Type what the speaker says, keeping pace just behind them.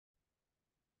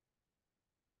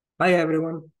Hi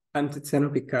everyone, I'm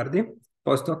Tiziano Piccardi,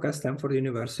 postdoc at Stanford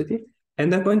University,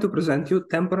 and I'm going to present you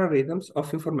Temporal Rhythms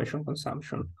of Information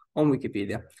Consumption on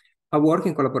Wikipedia. I work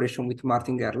in collaboration with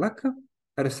Martin Gerlach,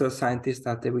 a research scientist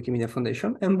at the Wikimedia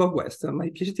Foundation, and Bob West, my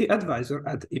PhD advisor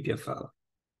at EPFL.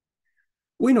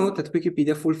 We know that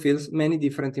Wikipedia fulfills many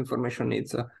different information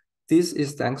needs. This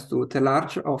is thanks to the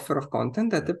large offer of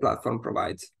content that the platform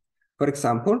provides. For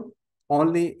example,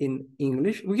 only in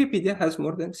English, Wikipedia has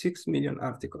more than 6 million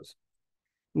articles.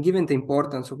 Given the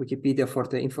importance of Wikipedia for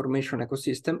the information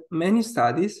ecosystem, many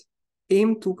studies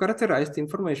aim to characterize the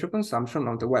information consumption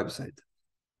on the website.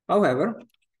 However,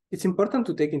 it's important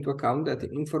to take into account that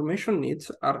the information needs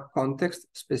are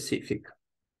context-specific.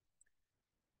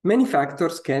 Many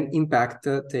factors can impact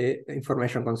the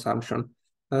information consumption.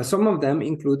 Some of them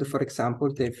include, for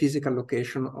example, the physical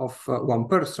location of one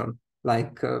person,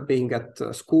 like being at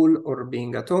school or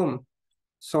being at home,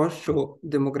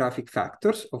 socio-demographic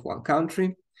factors of one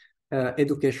country,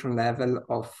 education level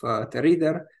of the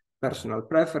reader, personal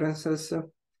preferences,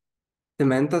 the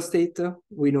mental state.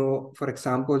 We know, for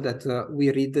example, that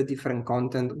we read different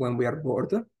content when we are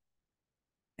bored,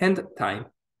 and time.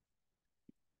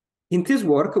 In this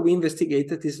work, we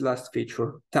investigated this last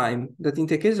feature, time, that in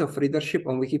the case of readership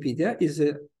on Wikipedia is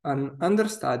an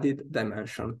understudied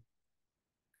dimension.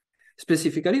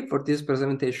 Specifically, for this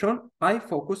presentation, I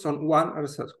focus on one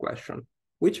research question: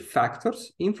 which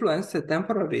factors influence the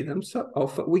temporal rhythms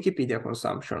of Wikipedia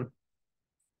consumption?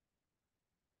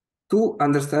 To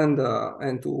understand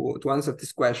and to answer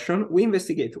this question, we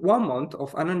investigate 1 month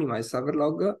of anonymized server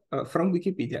log from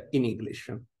Wikipedia in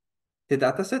English. The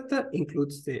dataset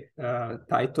includes the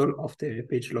title of the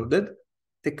page loaded,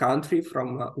 the country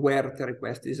from where the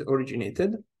request is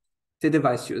originated, the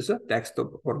device use,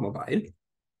 desktop or mobile,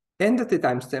 and the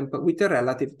timestamp with a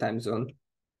relative time zone.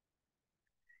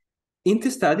 In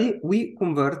this study, we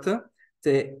convert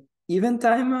the event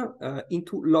time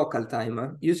into local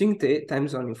time using the time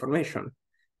zone information.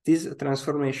 This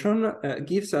transformation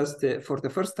gives us, for the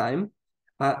first time,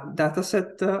 a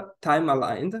dataset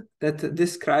time-aligned that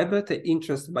describes the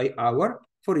interest by hour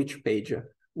for each page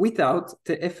without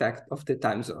the effect of the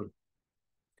time zone.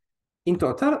 In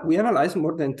total, we analyzed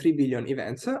more than 3 billion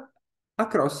events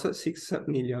across 6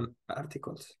 million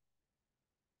articles.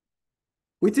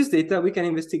 With this data, we can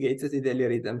investigate the daily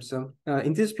rhythms.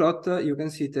 In this plot, you can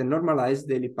see the normalized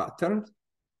daily pattern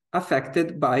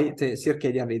affected by the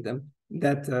circadian rhythm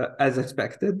that, as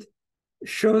expected,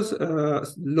 shows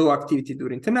low activity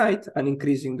during the night, an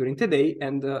increasing during the day,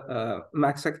 and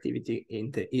max activity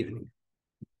in the evening.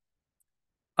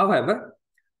 However,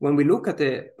 when we look at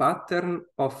the pattern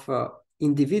of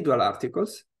individual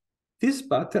articles, these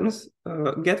patterns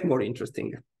get more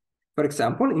interesting. For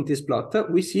example, in this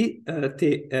plot, we see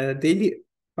the daily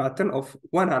pattern of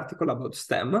one article about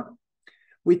STEM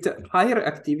with higher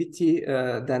activity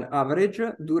than average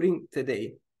during the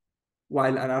day,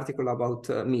 while an article about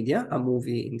media, a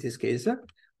movie in this case,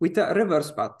 with a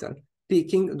reverse pattern,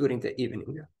 peaking during the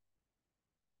evening.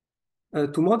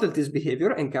 To model this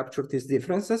behavior and capture these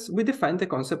differences, we define the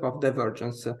concept of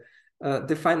divergence,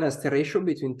 defined as the ratio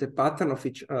between the pattern of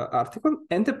each article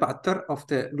and the pattern of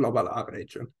the global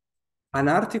average. An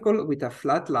article with a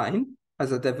flat line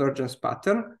as a divergence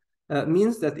pattern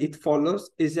means that it follows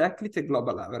exactly the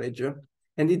global average,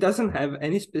 and it doesn't have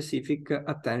any specific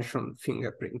attention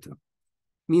fingerprint.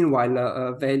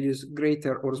 Meanwhile, values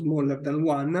greater or smaller than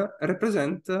 1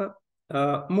 represent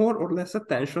more or less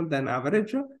attention than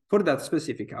average for that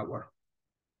specific hour.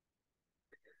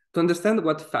 To understand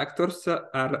what factors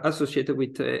are associated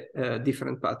with a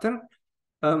different pattern,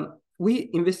 we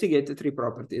investigate 3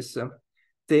 properties: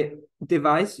 the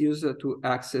device used to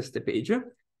access the page,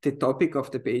 the topic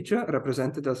of the page,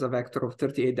 represented as a vector of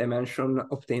 38 dimension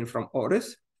obtained from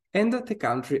ORES, and the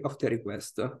country of the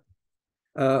request.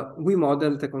 We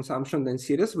model the consumption then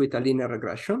series with a linear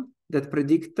regression that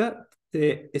predict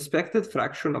the expected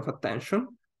fraction of attention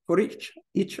for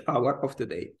each hour of the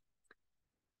day.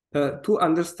 To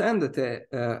understand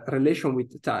the relation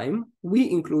with time,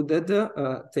 we included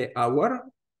the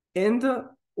hour and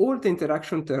all the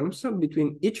interaction terms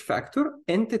between each factor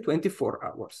and the 24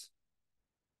 hours.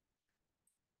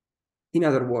 In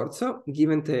other words,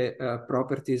 given the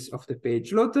properties of the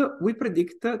page load, we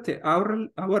predict the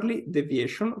hourly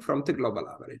deviation from the global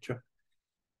average.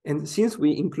 And since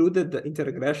we included the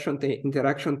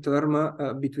interaction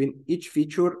term between each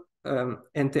feature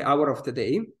and the hour of the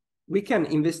day, we can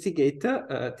investigate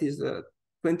this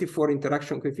 24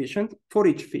 interaction coefficient for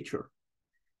each feature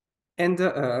and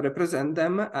represent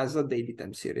them as a daily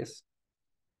time series.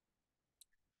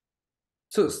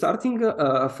 So starting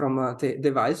from the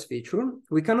device feature,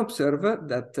 we can observe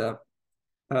that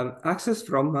access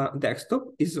from desktop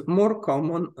is more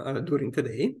common during the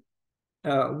day,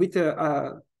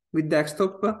 with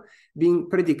desktop being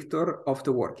predictor of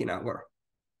the working hour.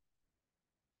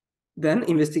 Then,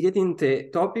 investigating the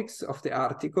topics of the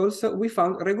articles, we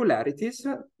found regularities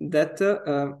that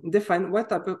define what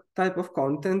type of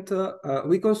content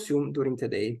we consume during the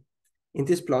day. In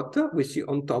this plot, we see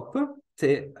on top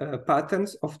the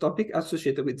patterns of topic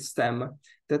associated with STEM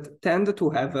that tend to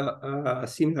have a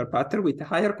similar pattern with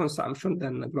higher consumption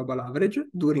than global average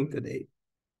during the day.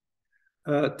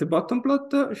 The bottom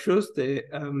plot shows the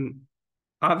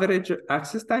average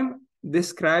access time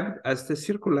described as the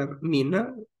circular mean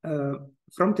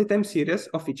from the time series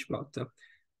of each plot.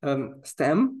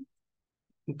 STEM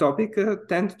topic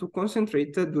tend to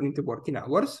concentrate during the working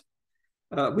hours,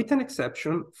 with an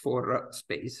exception for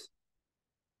space.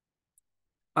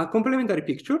 A complementary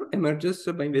picture emerges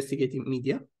by investigating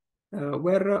media,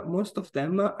 where most of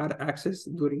them are accessed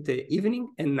during the evening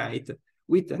and night,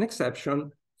 with an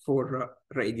exception for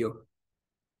radio.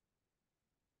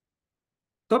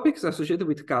 Topics associated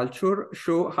with culture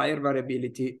show higher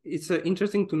variability. It's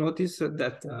interesting to notice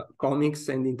that comics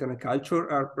and internet culture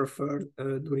are preferred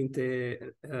during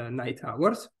the night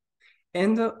hours,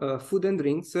 and food and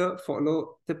drinks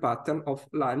follow the pattern of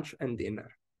lunch and dinner.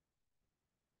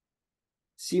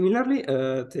 Similarly,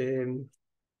 to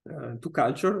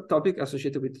culture, topics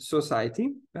associated with society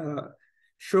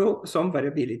show some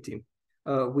variability,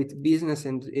 with business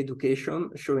and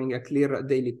education showing a clear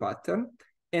daily pattern,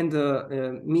 and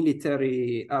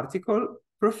military article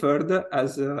preferred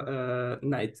as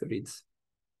night reads.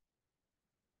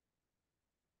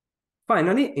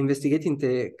 Finally, investigating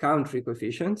the country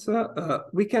coefficients,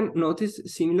 we can notice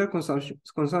similar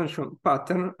consumption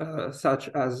pattern, such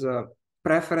as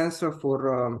preference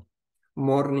for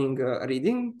morning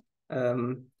reading,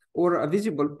 or a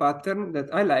visible pattern that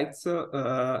highlights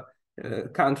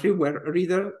country where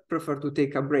readers prefer to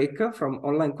take a break from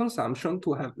online consumption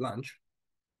to have lunch.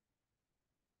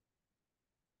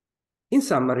 In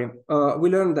summary, we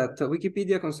learned that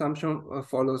Wikipedia consumption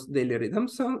follows daily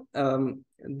rhythms.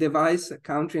 Device,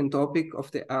 country, and topic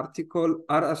of the article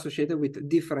are associated with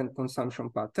different consumption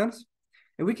patterns.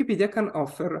 And Wikipedia can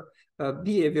offer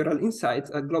behavioral insights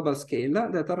at global scale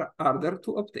that are harder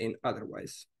to obtain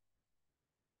otherwise.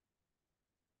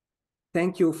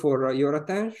 Thank you for your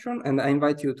attention, and I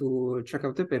invite you to check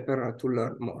out the paper to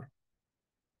learn more.